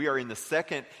We are in the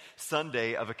second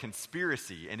Sunday of a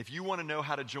conspiracy, and if you want to know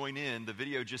how to join in, the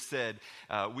video just said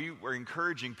we were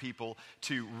encouraging people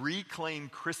to reclaim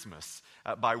Christmas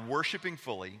by worshiping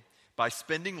fully, by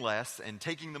spending less and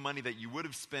taking the money that you would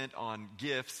have spent on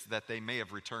gifts that they may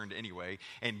have returned anyway,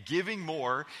 and giving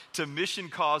more to mission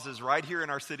causes right here in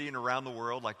our city and around the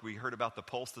world, like we heard about the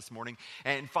Pulse this morning,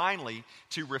 and finally,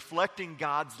 to reflecting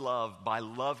God's love by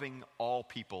loving all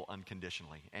people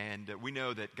unconditionally. And we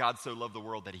know that God so loved the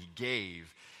world that he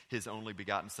gave his only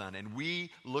begotten son. And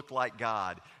we look like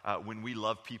God when we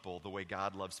love people the way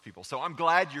God loves people. So I'm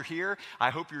glad you're here. I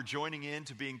hope you're joining in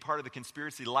to being part of the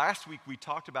conspiracy. Last week we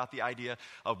talked about the idea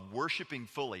of worshiping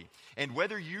fully. And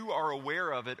whether you are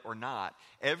aware of it or not,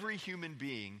 every human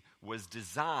being was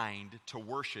designed to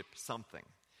worship something.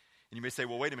 And you may say,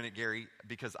 well, wait a minute, Gary,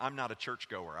 because I'm not a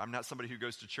churchgoer. I'm not somebody who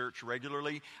goes to church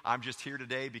regularly. I'm just here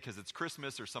today because it's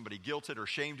Christmas, or somebody guilted or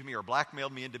shamed me or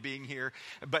blackmailed me into being here.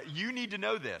 But you need to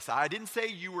know this. I didn't say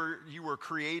you were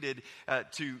created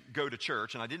to go to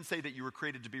church, and I didn't say that you were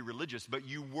created to be religious, but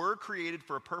you were created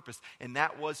for a purpose, and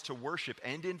that was to worship.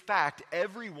 And in fact,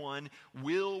 everyone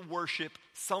will worship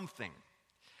something.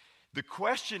 The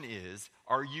question is,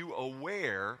 are you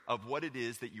aware of what it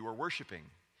is that you are worshiping?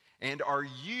 And are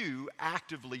you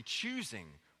actively choosing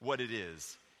what it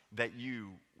is that you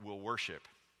will worship?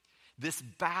 This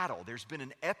battle, there's been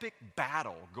an epic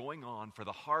battle going on for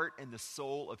the heart and the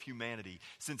soul of humanity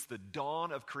since the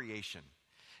dawn of creation.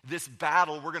 This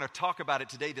battle, we're going to talk about it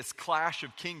today, this clash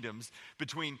of kingdoms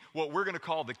between what we're going to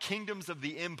call the kingdoms of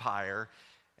the empire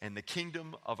and the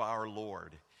kingdom of our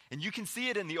Lord. And you can see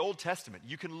it in the Old Testament.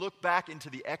 You can look back into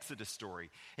the Exodus story,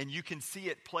 and you can see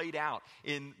it played out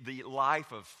in the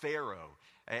life of Pharaoh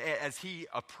as he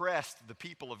oppressed the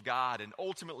people of God, and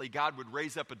ultimately God would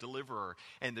raise up a deliverer,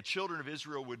 and the children of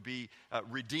Israel would be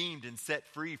redeemed and set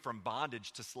free from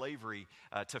bondage to slavery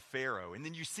to Pharaoh. And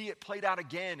then you see it played out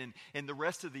again in the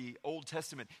rest of the Old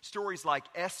Testament. Stories like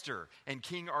Esther and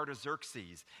King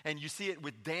Artaxerxes, and you see it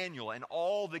with Daniel and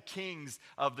all the kings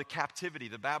of the captivity,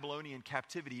 the Babylonian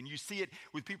captivity, and you see it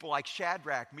with people like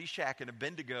Shadrach, Meshach, and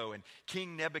Abednego, and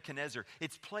King Nebuchadnezzar.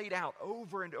 It's played out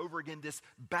over and over again, this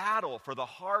battle for the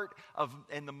heart of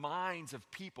and the minds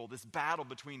of people, this battle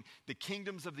between the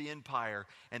kingdoms of the empire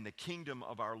and the kingdom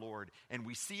of our Lord. And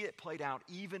we see it played out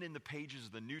even in the pages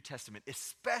of the New Testament,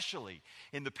 especially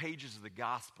in the pages of the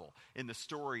gospel, in the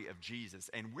story of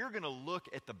Jesus. And we're going to look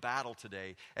at the battle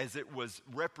today as it was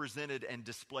represented and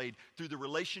displayed through the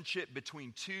relationship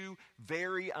between two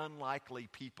very unlikely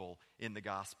people in the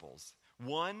Gospels.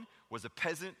 One was a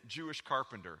peasant Jewish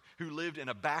carpenter who lived in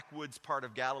a backwoods part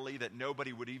of Galilee that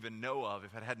nobody would even know of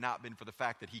if it had not been for the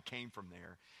fact that he came from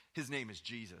there. His name is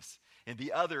Jesus. And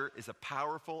the other is a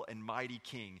powerful and mighty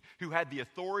king who had the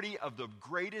authority of the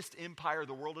greatest empire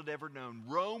the world had ever known.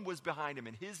 Rome was behind him,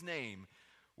 and his name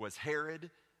was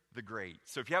Herod the Great.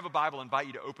 So if you have a Bible, I invite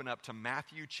you to open up to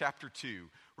Matthew chapter 2.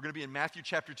 We're going to be in Matthew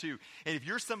chapter 2. And if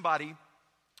you're somebody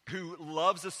who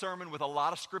loves a sermon with a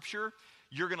lot of scripture,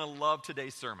 you're going to love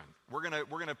today's sermon. We're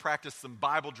going to practice some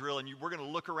Bible drill, and we're going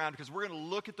to look around because we're going to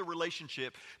look at the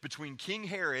relationship between King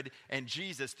Herod and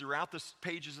Jesus throughout the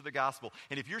pages of the gospel.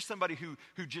 And if you're somebody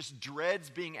who just dreads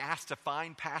being asked to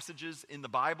find passages in the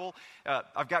Bible,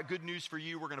 I've got good news for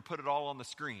you. We're going to put it all on the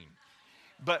screen.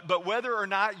 But whether or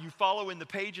not you follow in the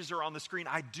pages or on the screen,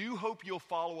 I do hope you'll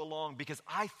follow along, because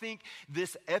I think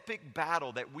this epic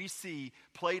battle that we see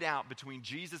played out between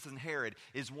Jesus and Herod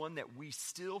is one that we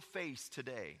still face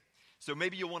today. So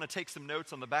maybe you'll want to take some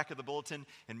notes on the back of the bulletin,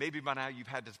 and maybe by now you've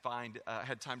had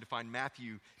time to find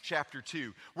Matthew chapter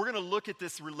 2. We're going to look at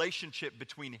this relationship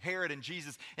between Herod and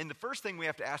Jesus, and the first thing we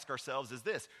have to ask ourselves is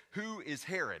this: who is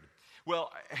Herod?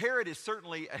 Well, Herod is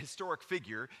certainly a historic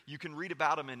figure. You can read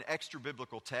about him in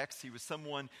extra-biblical texts. He was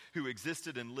someone who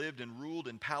existed and lived and ruled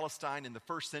in Palestine in the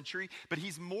first century. But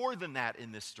he's more than that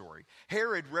in this story.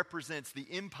 Herod represents the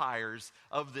empires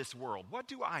of this world. What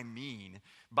do I mean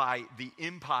by the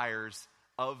empires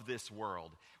of this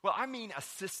world? Well, I mean a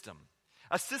system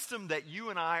that you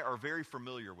and I are very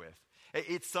familiar with.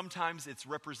 Sometimes it's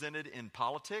represented in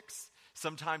politics.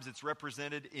 Sometimes it's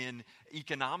represented in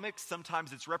economics.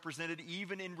 Sometimes it's represented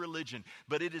even in religion.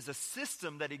 But it is a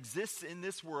system that exists in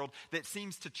this world that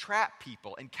seems to trap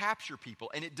people and capture people,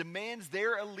 and it demands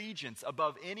their allegiance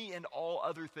above any and all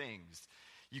other things.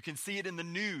 You can see it in the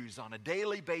news on a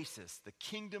daily basis, the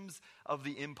kingdoms of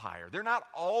the empire. They're not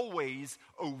always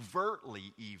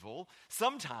overtly evil.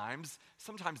 Sometimes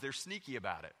they're sneaky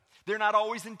about it. They're not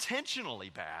always intentionally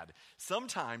bad.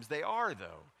 Sometimes they are,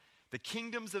 though. The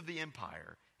kingdoms of the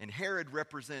empire, and Herod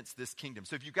represents this kingdom.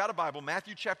 So if you've got a Bible,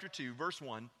 Matthew chapter 2, verse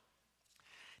 1,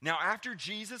 Now, after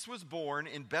Jesus was born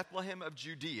in Bethlehem of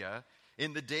Judea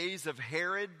in the days of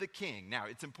Herod the king. Now,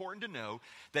 it's important to know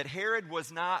that Herod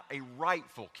was not a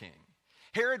rightful king.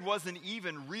 Herod wasn't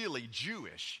even really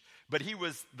Jewish, but he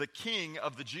was the king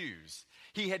of the Jews.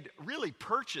 He had really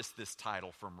purchased this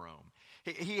title from Rome.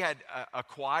 He had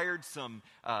acquired some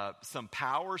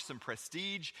power, some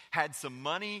prestige, had some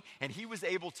money, and he was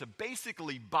able to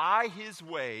basically buy his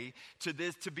way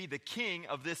to be the king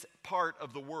of this part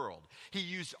of the world. He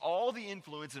used all the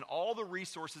influence and all the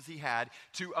resources he had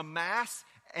to amass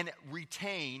and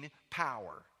retain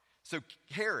power. So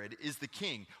Herod is the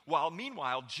king, while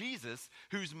meanwhile Jesus,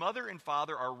 whose mother and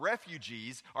father are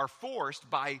refugees, are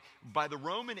forced by the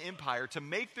Roman Empire to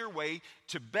make their way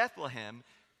to Bethlehem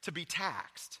to be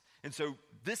taxed. And so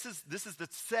this is the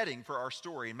setting for our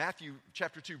story. In Matthew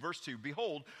chapter 2, verse 2,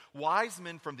 behold, wise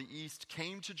men from the east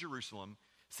came to Jerusalem,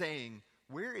 saying,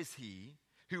 where is he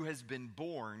who has been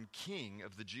born king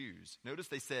of the Jews? Notice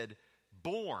they said,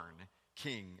 born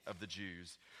king of the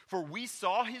Jews. For we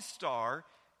saw his star,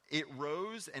 it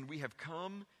rose, and we have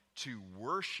come to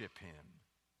worship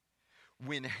him.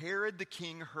 When Herod the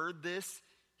king heard this,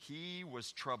 he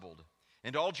was troubled,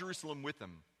 and all Jerusalem with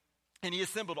him. And he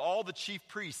assembled all the chief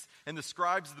priests and the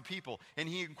scribes of the people, and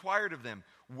he inquired of them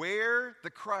where the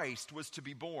Christ was to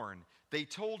be born. They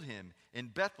told him, in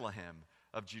Bethlehem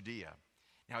of Judea.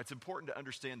 Now, it's important to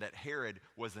understand that Herod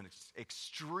was an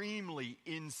extremely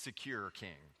insecure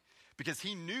king, because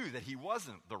he knew that he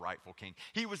wasn't the rightful king.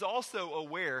 He was also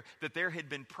aware that there had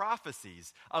been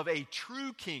prophecies of a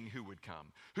true king who would come,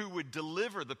 who would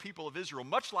deliver the people of Israel,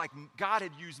 much like God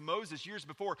had used Moses years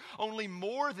before, only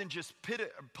more than just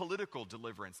political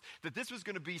deliverance. That this was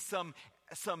going to be some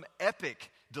epic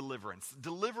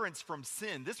deliverance from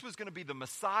sin. This was going to be the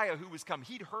Messiah who was come.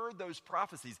 He'd heard those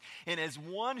prophecies, and as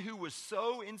one who was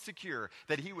so insecure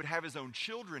that he would have his own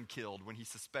children killed when he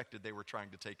suspected they were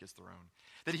trying to take his throne,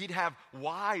 that he'd have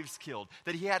wives killed,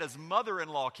 that he had his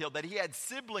mother-in-law killed, that he had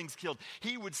siblings killed,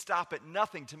 he would stop at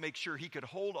nothing to make sure he could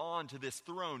hold on to this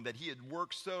throne that he had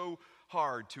worked so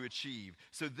hard to achieve.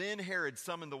 So then Herod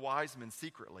summoned the wise men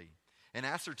secretly and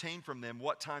ascertained from them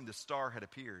what time the star had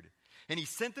appeared. And he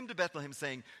sent them to Bethlehem,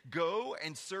 saying, go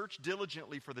and search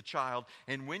diligently for the child,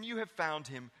 and when you have found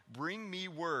him, bring me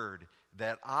word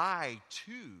that I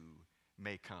too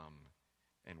may come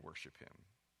and worship him.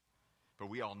 But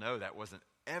we all know that wasn't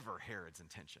ever Herod's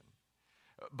intention.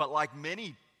 But like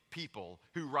many people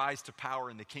who rise to power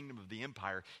in the kingdom of the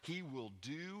empire, he will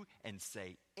do and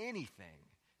say anything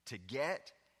to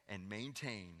get and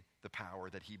maintain the power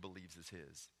that he believes is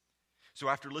his. So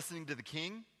after listening to the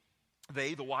king,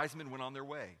 the wise men, went on their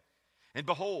way. And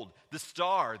behold, the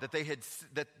star that they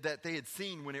had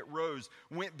seen when it rose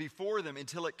went before them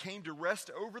until it came to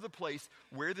rest over the place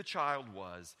where the child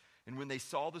was. And when they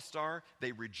saw the star,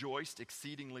 they rejoiced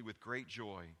exceedingly with great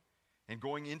joy. And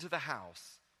going into the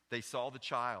house, they saw the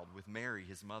child with Mary,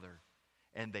 his mother.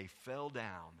 And they fell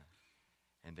down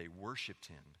and they worshiped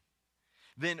him.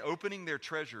 Then opening their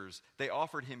treasures, they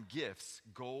offered him gifts,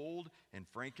 gold and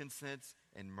frankincense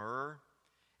and myrrh.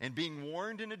 And being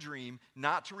warned in a dream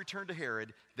not to return to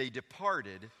Herod, they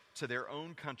departed to their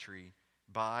own country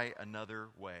by another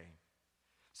way.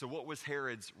 So what was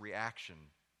Herod's reaction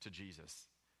to Jesus?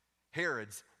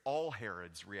 All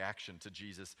Herod's reaction to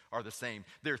Jesus are the same.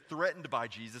 They're threatened by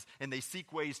Jesus, and they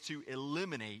seek ways to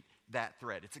eliminate that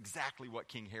threat. It's exactly what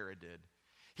King Herod did.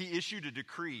 He issued a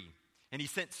decree, and he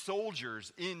sent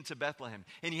soldiers into Bethlehem,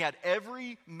 and he had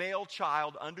every male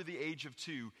child under the age of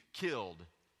 2 killed,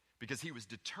 because he was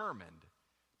determined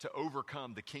to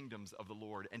overcome the kingdoms of the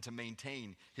Lord and to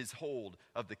maintain his hold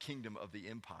of the kingdom of the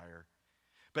empire.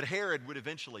 But Herod would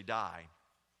eventually die.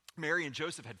 Mary and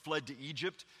Joseph had fled to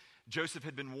Egypt. Joseph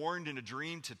had been warned in a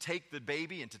dream to take the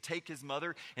baby and to take his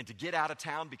mother and to get out of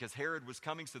town because Herod was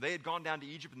coming. So they had gone down to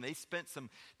Egypt and they spent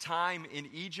some time in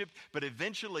Egypt. But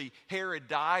eventually Herod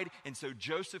died, and so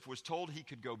Joseph was told he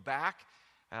could go back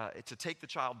to take the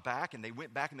child back, and they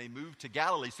went back and they moved to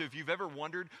Galilee. So if you've ever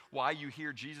wondered why you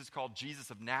hear Jesus called Jesus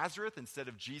of Nazareth instead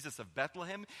of Jesus of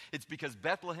Bethlehem, it's because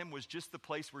Bethlehem was just the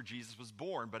place where Jesus was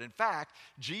born. But in fact,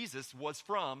 Jesus was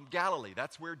from Galilee.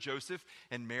 That's where Joseph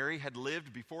and Mary had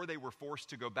lived before they were forced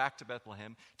to go back to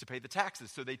Bethlehem to pay the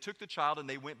taxes. So they took the child and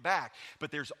they went back.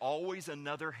 But there's always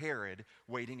another Herod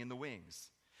waiting in the wings.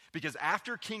 Because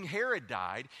after King Herod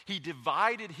died, he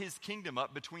divided his kingdom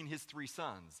up between his 3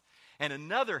 sons. And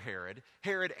another Herod,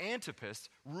 Herod Antipas,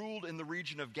 ruled in the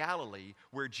region of Galilee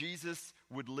where Jesus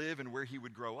would live and where he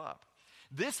would grow up.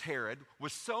 This Herod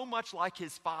was so much like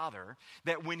his father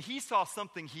that when he saw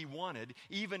something he wanted,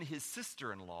 even his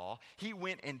sister-in-law, he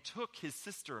went and took his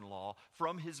sister-in-law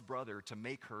from his brother to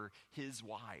make her his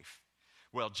wife.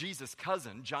 Well, Jesus'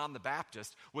 cousin, John the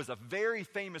Baptist, was a very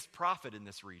famous prophet in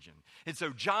this region. And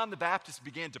so John the Baptist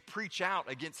began to preach out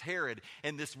against Herod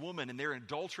and this woman and their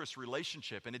adulterous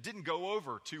relationship. And it didn't go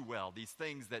over too well, these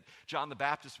things that John the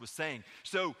Baptist was saying.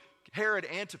 So Herod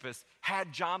Antipas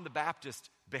had John the Baptist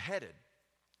beheaded.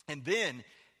 And then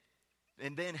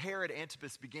Herod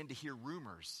Antipas began to hear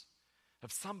rumors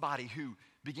of somebody who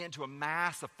began to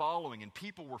amass a following, and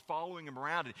people were following him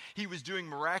around, and he was doing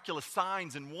miraculous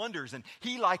signs and wonders, and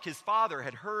he, like his father,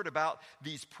 had heard about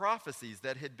these prophecies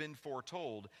that had been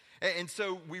foretold. And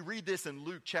so we read this in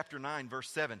Luke chapter 9, verse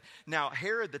 7. Now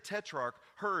Herod the Tetrarch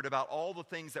heard about all the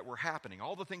things that were happening,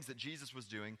 all the things that Jesus was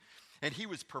doing, and he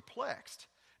was perplexed,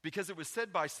 because it was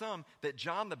said by some that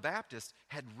John the Baptist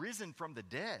had risen from the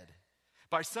dead,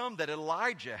 by some that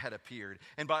Elijah had appeared,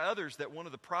 and by others that one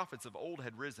of the prophets of old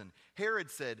had risen. Herod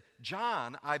said,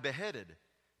 John I beheaded,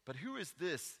 but who is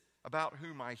this about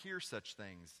whom I hear such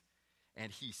things?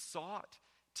 And he sought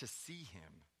to see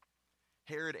him.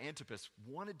 Herod Antipas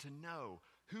wanted to know,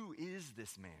 who is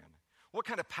this man? What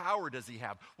kind of power does he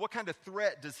have? What kind of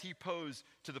threat does he pose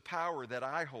to the power that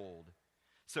I hold?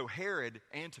 So Herod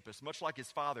Antipas, much like his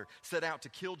father, set out to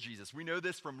kill Jesus. We know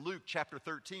this from Luke chapter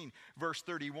 13, verse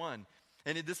 31.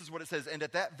 And this is what it says. And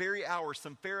at that very hour,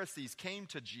 some Pharisees came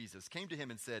to him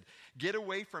and said, get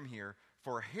away from here,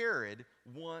 for Herod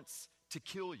wants to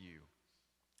kill you.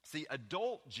 See,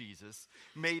 adult Jesus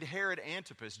made Herod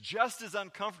Antipas just as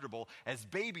uncomfortable as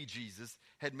baby Jesus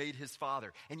had made his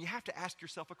father. And you have to ask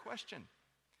yourself a question.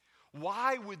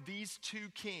 Why would these two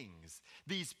kings,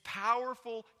 these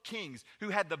powerful kings who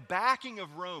had the backing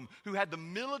of Rome, who had the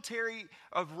military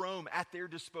of Rome at their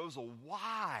disposal,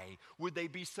 why would they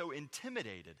be so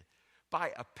intimidated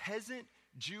by a peasant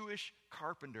Jewish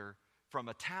carpenter from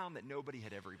a town that nobody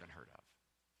had ever even heard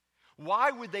of?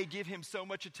 Why would they give him so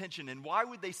much attention, and why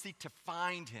would they seek to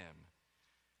find him?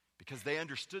 Because they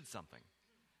understood something.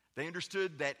 They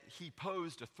understood that he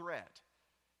posed a threat.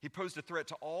 He posed a threat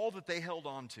to all that they held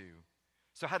on to.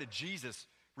 So how did Jesus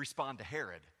respond to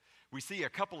Herod? We see a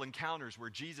couple encounters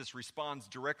where Jesus responds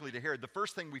directly to Herod. The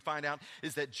first thing we find out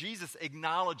is that Jesus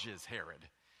acknowledges Herod.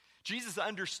 Jesus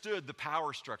understood the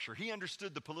power structure. He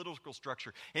understood the political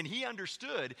structure. And he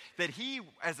understood that he,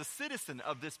 as a citizen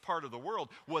of this part of the world,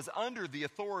 was under the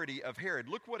authority of Herod.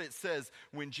 Look what it says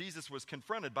when Jesus was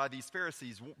confronted by these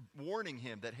Pharisees, warning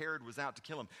him that Herod was out to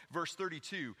kill him. Verse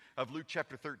 32 of Luke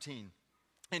chapter 13.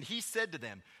 And he said to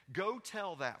them, go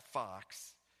tell that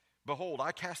fox, behold,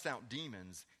 I cast out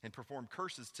demons and perform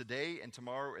curses today and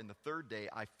tomorrow, and the third day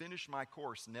I finish my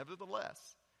course.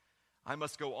 Nevertheless, I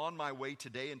must go on my way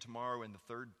today and tomorrow and the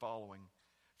third following.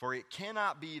 For it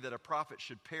cannot be that a prophet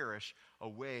should perish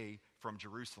away from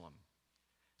Jerusalem.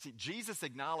 See, Jesus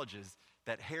acknowledges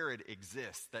that Herod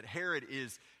exists, that Herod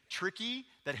is tricky,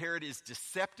 that Herod is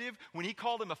deceptive. When he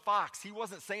called him a fox, he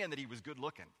wasn't saying that he was good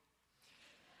looking.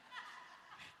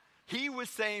 He was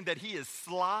saying that he is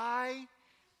sly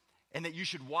and that you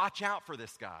should watch out for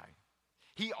this guy.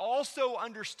 He also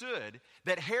understood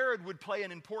that Herod would play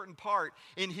an important part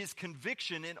in his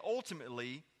conviction and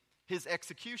ultimately his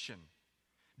execution.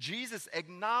 Jesus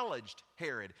acknowledged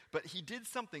Herod, but he did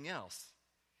something else.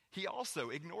 He also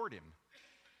ignored him.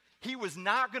 He was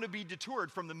not going to be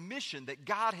deterred from the mission that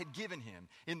God had given him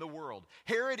in the world.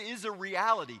 Herod is a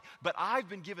reality, but I've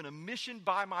been given a mission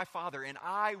by my Father, and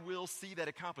I will see that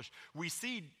accomplished. We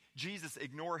see Jesus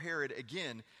ignore Herod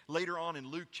again later on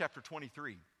in Luke chapter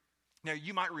 23. Now,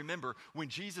 you might remember when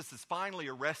Jesus is finally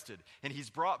arrested, and he's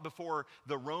brought before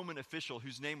the Roman official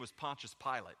whose name was Pontius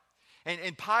Pilate.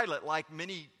 And Pilate, like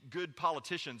many good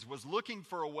politicians, was looking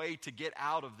for a way to get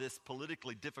out of this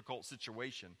politically difficult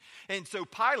situation. And so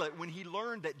Pilate, when he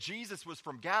learned that Jesus was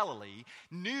from Galilee,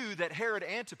 knew that Herod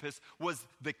Antipas was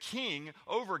the king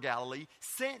over Galilee,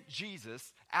 sent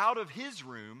Jesus out of his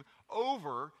room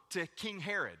over to King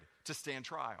Herod to stand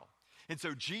trial. And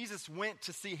so Jesus went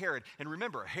to see Herod. And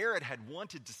remember, Herod had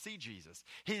wanted to see Jesus.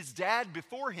 His dad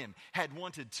before him had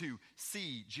wanted to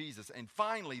see Jesus. And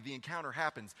finally, the encounter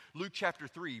happens. Luke chapter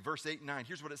 3, verse 8 and 9.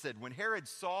 Here's what it said. When Herod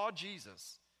saw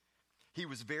Jesus, he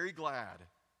was very glad,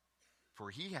 for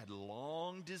he had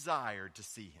long desired to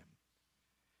see him,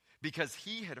 because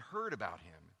he had heard about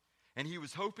him, and he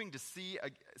was hoping to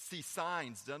see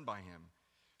signs done by him.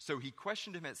 So he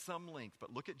questioned him at some length.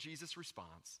 But look at Jesus'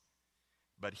 response.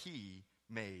 But he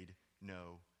made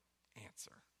no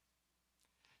answer.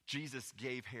 Jesus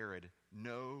gave Herod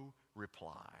no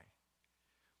reply.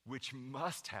 which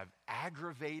must have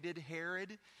aggravated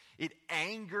Herod. It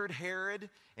angered Herod,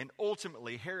 and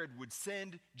ultimately Herod would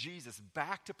send Jesus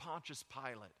back to Pontius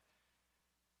Pilate.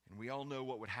 And we all know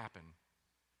what would happen.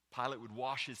 Pilate would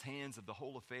wash his hands of the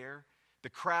whole affair. The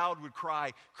crowd would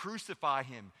cry, crucify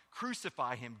him,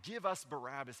 give us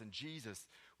Barabbas, and Jesus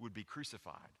would be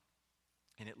crucified.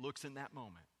 And it looks in that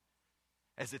moment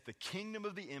as if the kingdom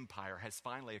of the empire has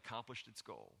finally accomplished its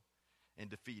goal and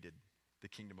defeated the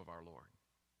kingdom of our Lord.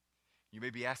 You may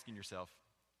be asking yourself,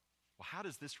 well, how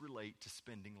does this relate to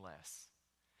spending less?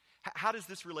 How does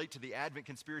this relate to the Advent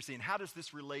conspiracy, and how does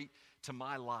this relate to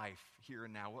my life here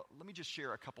and now? Well, let me just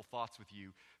share a couple thoughts with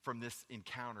you from this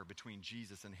encounter between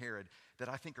Jesus and Herod that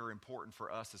I think are important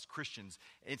for us as Christians,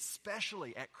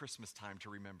 especially at Christmas time,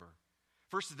 to remember.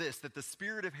 First, this, that the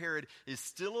spirit of Herod is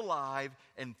still alive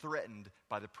and threatened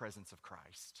by the presence of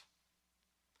Christ.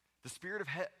 The spirit of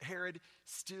Herod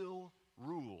still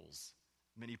rules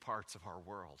many parts of our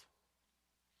world.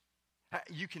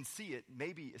 You can see it,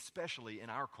 maybe especially in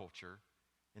our culture,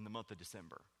 in the month of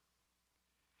December.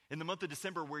 In the month of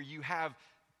December, where you have,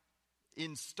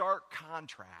 in stark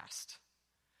contrast,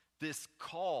 this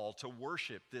call to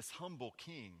worship this humble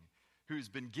king who's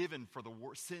been given for the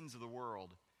sins of the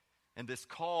world, and this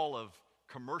call of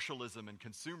commercialism and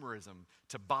consumerism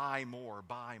to buy more,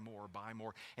 buy more, buy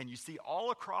more. And you see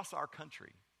all across our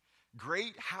country,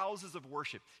 great houses of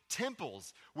worship,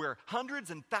 temples where hundreds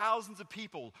and thousands of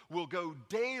people will go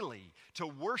daily to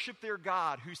worship their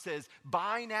God who says,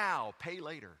 buy now, pay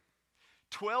later.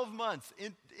 12 months,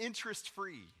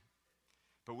 interest-free.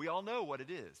 But we all know what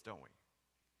it is, don't we?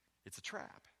 It's a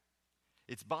trap.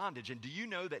 It's bondage. And do you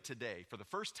know that today, for the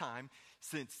first time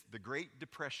since the Great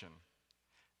Depression,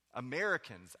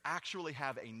 Americans actually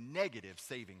have a negative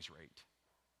savings rate?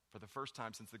 For the first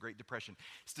time since the Great Depression.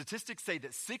 Statistics say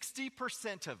that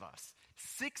 60% of us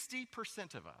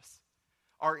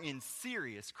are in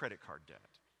serious credit card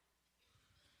debt.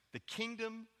 The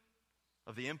kingdom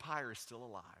of the empire is still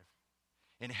alive.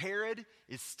 And Herod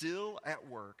is still at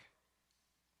work,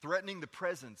 threatening the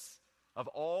presence of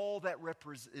all that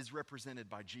is represented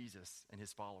by Jesus and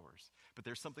his followers. But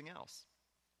there's something else.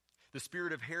 The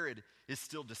spirit of Herod is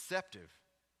still deceptive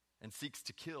and seeks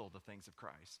to kill the things of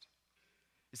Christ.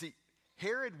 You see,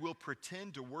 Herod will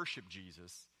pretend to worship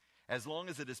Jesus as long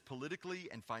as it is politically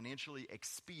and financially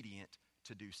expedient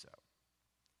to do so.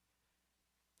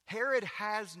 Herod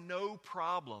has no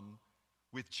problem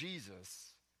with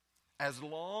Jesus as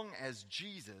long as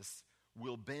Jesus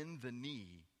will bend the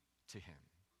knee to him.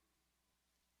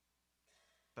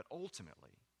 But ultimately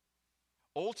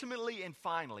and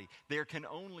finally, there can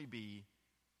only be,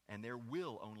 and there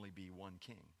will only be, one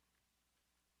king.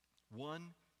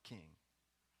 One king.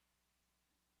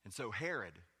 And so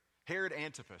Herod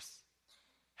Antipas,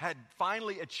 had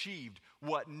finally achieved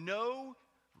what no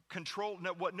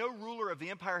ruler of the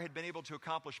empire had been able to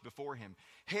accomplish before him.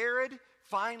 Herod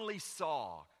finally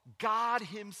saw God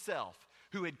himself,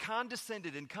 who had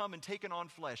condescended and come and taken on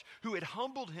flesh, who had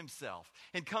humbled himself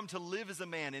and come to live as a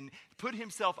man and put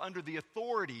himself under the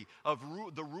authority of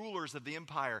the rulers of the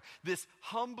empire. This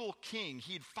humble king,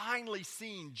 he'd finally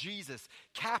seen Jesus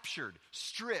captured,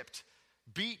 stripped,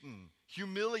 beaten,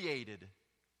 humiliated,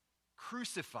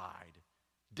 crucified,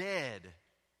 dead,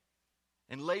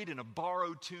 and laid in a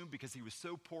borrowed tomb because he was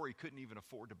so poor he couldn't even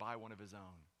afford to buy one of his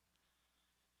own.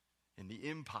 And the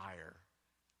empire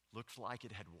looked like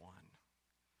it had won.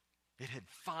 It had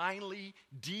finally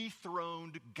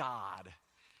dethroned God.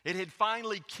 It had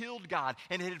finally killed God,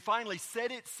 and it had finally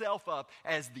set itself up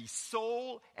as the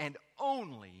sole and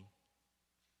only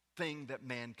thing that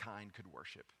mankind could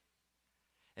worship.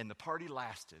 And the party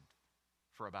lasted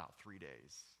for about 3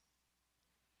 days.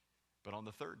 But on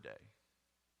the third day,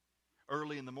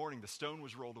 early in the morning, the stone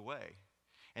was rolled away,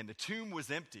 and the tomb was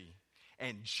empty,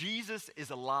 and Jesus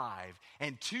is alive.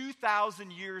 And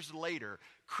 2,000 years later,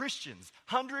 Christians,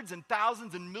 hundreds and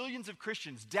thousands and millions of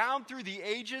Christians down through the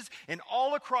ages and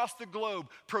all across the globe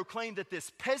proclaim that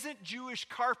this peasant Jewish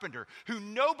carpenter, who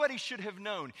nobody should have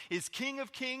known, is King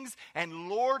of Kings and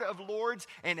Lord of Lords,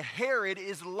 and Herod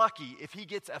is lucky if he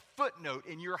gets a footnote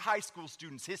in your high school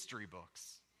students' history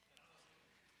books.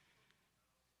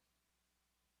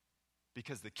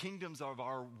 Because the kingdoms of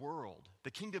our world,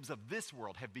 the kingdoms of this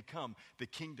world have become the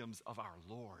kingdoms of our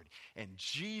Lord. And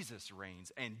Jesus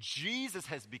reigns, and Jesus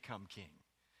has become king.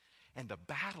 And the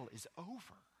battle is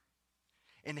over.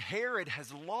 And Herod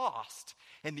has lost,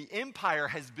 and the empire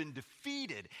has been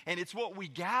defeated. And it's what we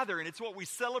gather, and it's what we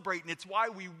celebrate, and it's why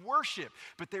we worship.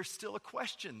 But there's still a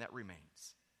question that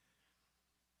remains.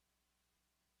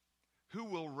 Who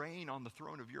will reign on the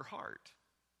throne of your heart?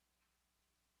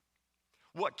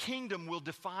 What kingdom will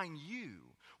define you?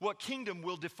 What kingdom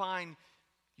will define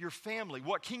your family?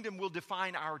 What kingdom will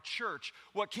define our church?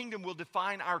 What kingdom will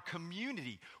define our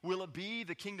community? Will it be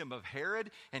the kingdom of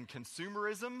Herod and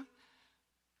consumerism?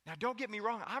 Now, don't get me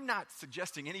wrong. I'm not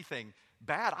suggesting anything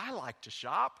bad. I like to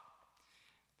shop.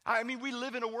 I mean, we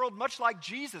live in a world much like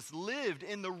Jesus lived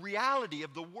in the reality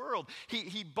of the world.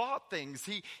 He bought things.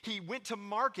 He went to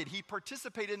market. He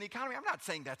participated in the economy. I'm not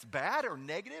saying that's bad or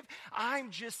negative.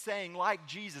 I'm just saying, like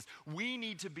Jesus, we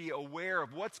need to be aware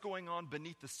of what's going on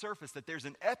beneath the surface, that there's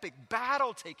an epic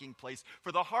battle taking place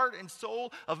for the heart and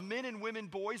soul of men and women,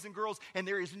 boys and girls, and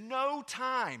there is no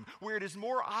time where it is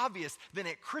more obvious than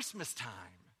at Christmas time,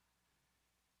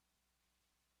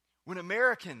 when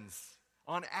Americans,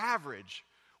 on average,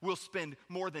 will spend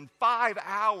more than 5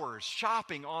 hours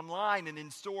shopping online and in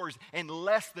stores and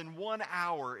less than 1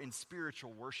 hour in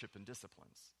spiritual worship and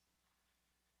disciplines.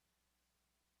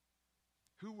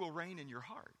 Who will reign in your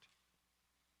heart?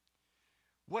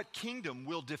 What kingdom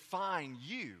will define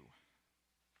you?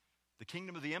 The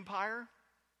kingdom of the empire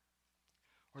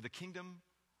or the kingdom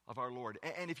of our Lord?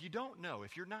 And if you don't know,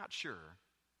 if you're not sure,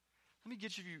 let me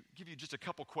give you just a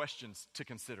couple questions to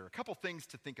consider, a couple things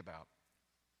to think about.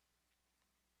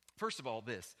 First of all,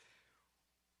 this.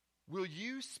 Will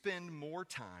you spend more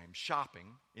time shopping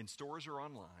in stores or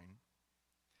online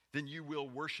than you will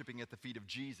worshiping at the feet of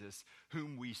Jesus,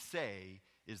 whom we say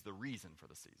is the reason for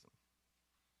the season?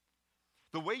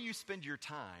 The way you spend your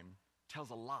time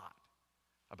tells a lot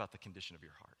about the condition of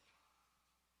your heart.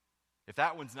 If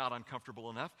that one's not uncomfortable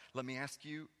enough, let me ask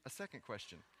you a second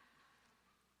question.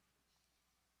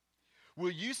 Will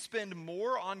you spend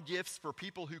more on gifts for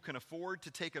people who can afford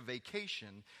to take a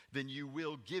vacation than you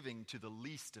will giving to the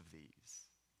least of these?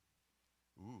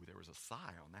 Ooh, there was a sigh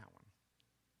on that one.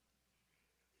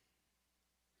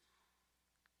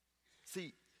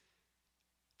 See,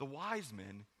 the wise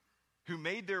men who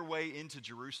made their way into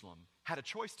Jerusalem had a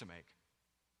choice to make.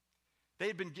 They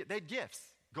had gifts.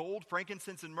 Gold,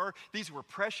 frankincense, and myrrh. These were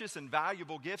precious and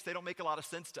valuable gifts. They don't make a lot of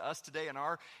sense to us today in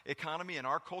our economy and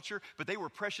our culture, but they were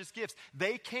precious gifts.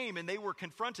 They came and they were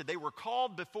confronted. They were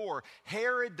called before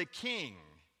Herod the king,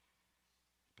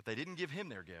 but they didn't give him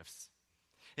their gifts.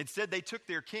 Instead, they took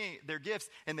their gifts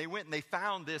and they went and they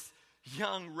found this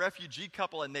young refugee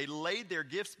couple and they laid their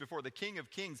gifts before the King of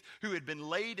Kings, who had been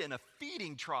laid in a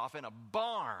feeding trough in a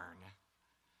barn.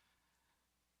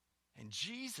 And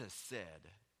Jesus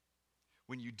said,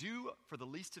 "When you do for the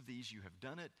least of these, you have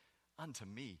done it unto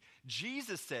me."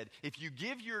 Jesus said, if you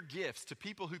give your gifts to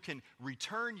people who can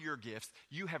return your gifts,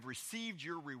 you have received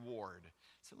your reward.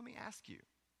 So let me ask you,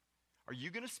 are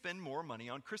you going to spend more money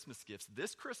on Christmas gifts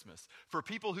this Christmas for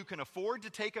people who can afford to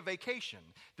take a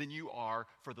vacation than you are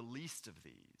for the least of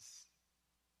these?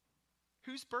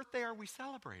 Whose birthday are we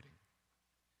celebrating?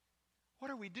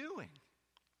 What are we doing?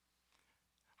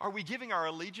 Are we giving our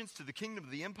allegiance to the kingdom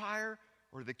of the empire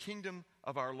or the kingdom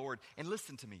of our Lord? And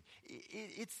listen to me,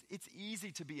 it's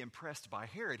easy to be impressed by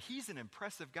Herod. He's an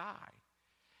impressive guy.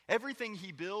 Everything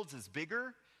he builds is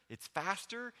bigger, it's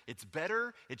faster, it's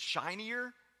better, it's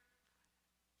shinier,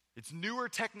 it's newer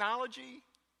technology.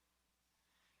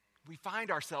 We find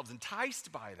ourselves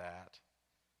enticed by that,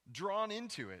 drawn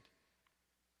into it.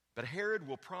 But Herod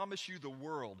will promise you the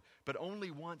world, but only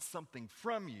wants something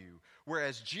from you,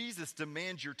 whereas Jesus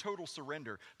demands your total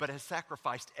surrender, but has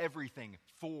sacrificed everything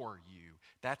for you.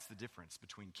 That's the difference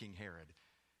between King Herod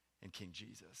and King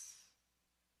Jesus.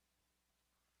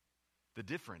 The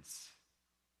difference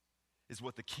is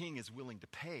what the king is willing to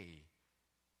pay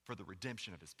for the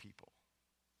redemption of his people.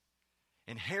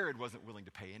 And Herod wasn't willing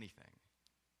to pay anything.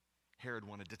 Herod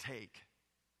wanted to take.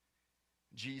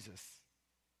 Jesus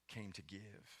came to give.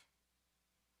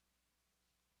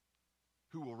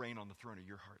 Who will reign on the throne of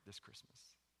your heart this Christmas?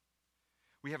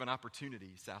 We have an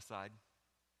opportunity, Southside,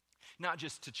 not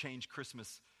just to change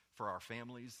Christmas for our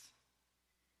families,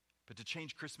 but to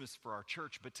change Christmas for our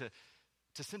church, but to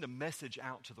send a message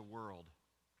out to the world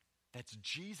that's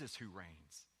Jesus who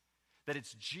reigns, that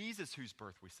it's Jesus whose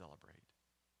birth we celebrate.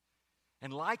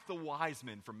 And like the wise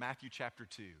men from Matthew chapter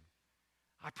 2,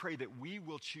 I pray that we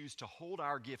will choose to hold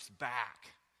our gifts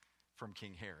back from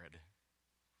King Herod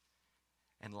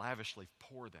and lavishly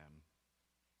pour them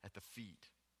at the feet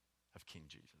of King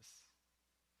Jesus.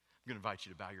 I'm going to invite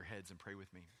you to bow your heads and pray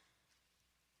with me.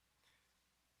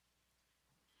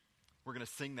 We're going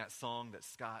to sing that song that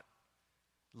Scott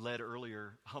led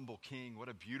earlier, Humble King. What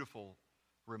a beautiful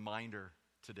reminder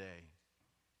today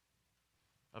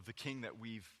of the King that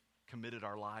we've committed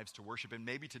our lives to worship. And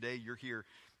maybe today you're here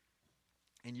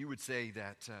and you would say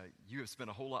that you have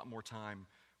spent a whole lot more time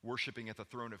worshiping at the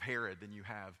throne of Herod than you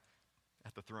have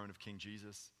at the throne of King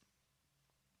Jesus.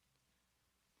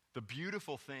 The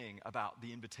beautiful thing about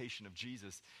the invitation of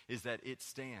Jesus is that it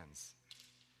stands.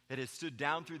 It has stood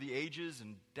down through the ages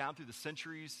and down through the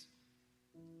centuries.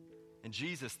 And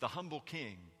Jesus, the humble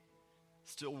king,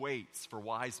 still waits for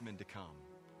wise men to come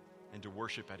and to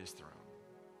worship at his throne.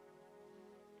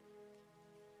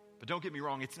 But don't get me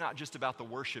wrong, it's not just about the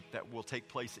worship that will take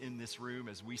place in this room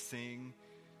as we sing,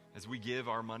 as we give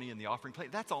our money in the offering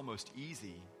plate. That's almost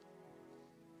easy.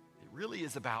 It really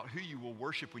is about who you will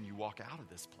worship when you walk out of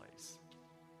this place.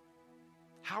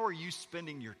 How are you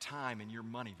spending your time and your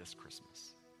money this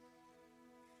Christmas?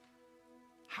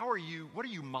 What are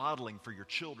you modeling for your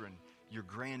children, your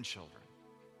grandchildren?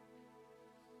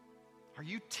 Are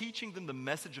you teaching them the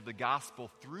message of the gospel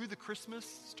through the Christmas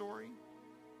story?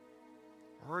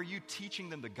 Or are you teaching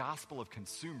them the gospel of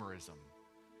consumerism?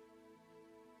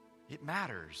 It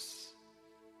matters.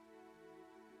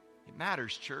 It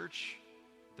matters, church.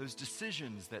 Those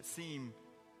decisions that seem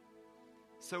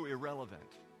so irrelevant.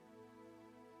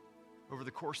 Over the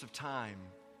course of time,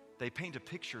 they paint a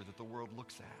picture that the world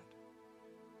looks at.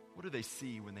 What do they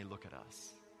see when they look at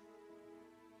us?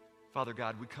 Father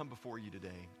God, we come before you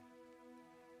today,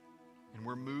 and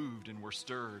we're moved and we're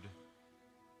stirred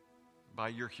by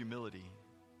your humility.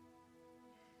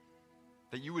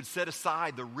 That you would set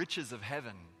aside the riches of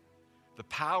heaven, the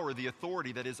power, the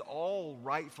authority that is all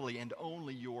rightfully and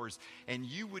only yours, and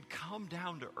you would come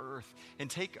down to earth and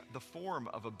take the form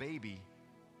of a baby,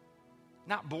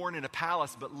 not born in a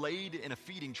palace, but laid in a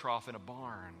feeding trough in a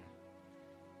barn.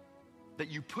 That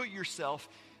you put yourself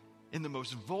in the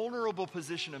most vulnerable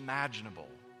position imaginable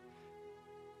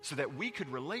so that we could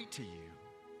relate to you.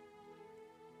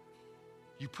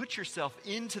 You put yourself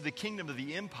into the kingdom of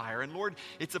the empire. And Lord,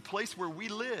 it's a place where we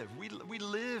live. We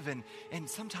live, and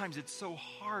sometimes it's so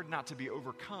hard not to be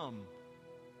overcome.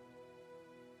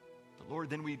 But Lord,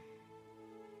 then we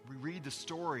read the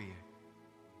story,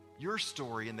 your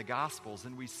story in the Gospels,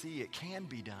 and we see it can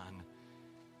be done.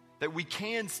 That we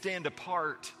can stand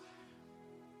apart.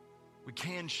 We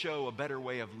can show a better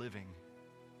way of living.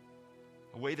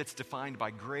 A way that's defined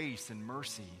by grace and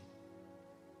mercy,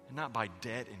 and not by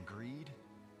debt and greed.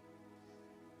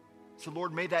 So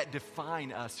Lord, may that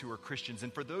define us who are Christians.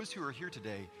 And for those who are here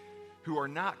today who are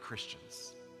not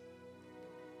Christians,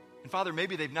 and Father,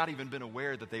 maybe they've not even been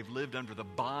aware that they've lived under the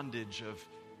bondage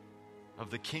of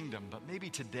the kingdom, but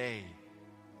maybe today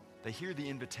they hear the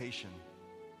invitation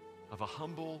of a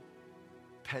humble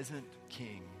peasant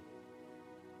king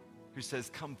who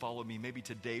says, come follow me. Maybe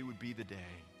today would be the day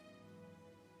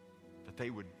that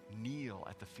they would kneel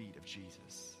at the feet of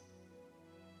Jesus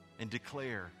and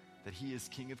declare that he is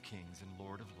King of Kings and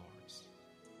Lord of Lords.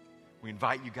 We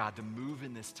invite you, God, to move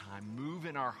in this time, move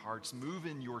in our hearts, move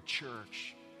in your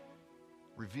church.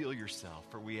 Reveal yourself,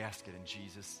 for we ask it in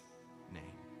Jesus' name.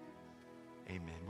 Amen.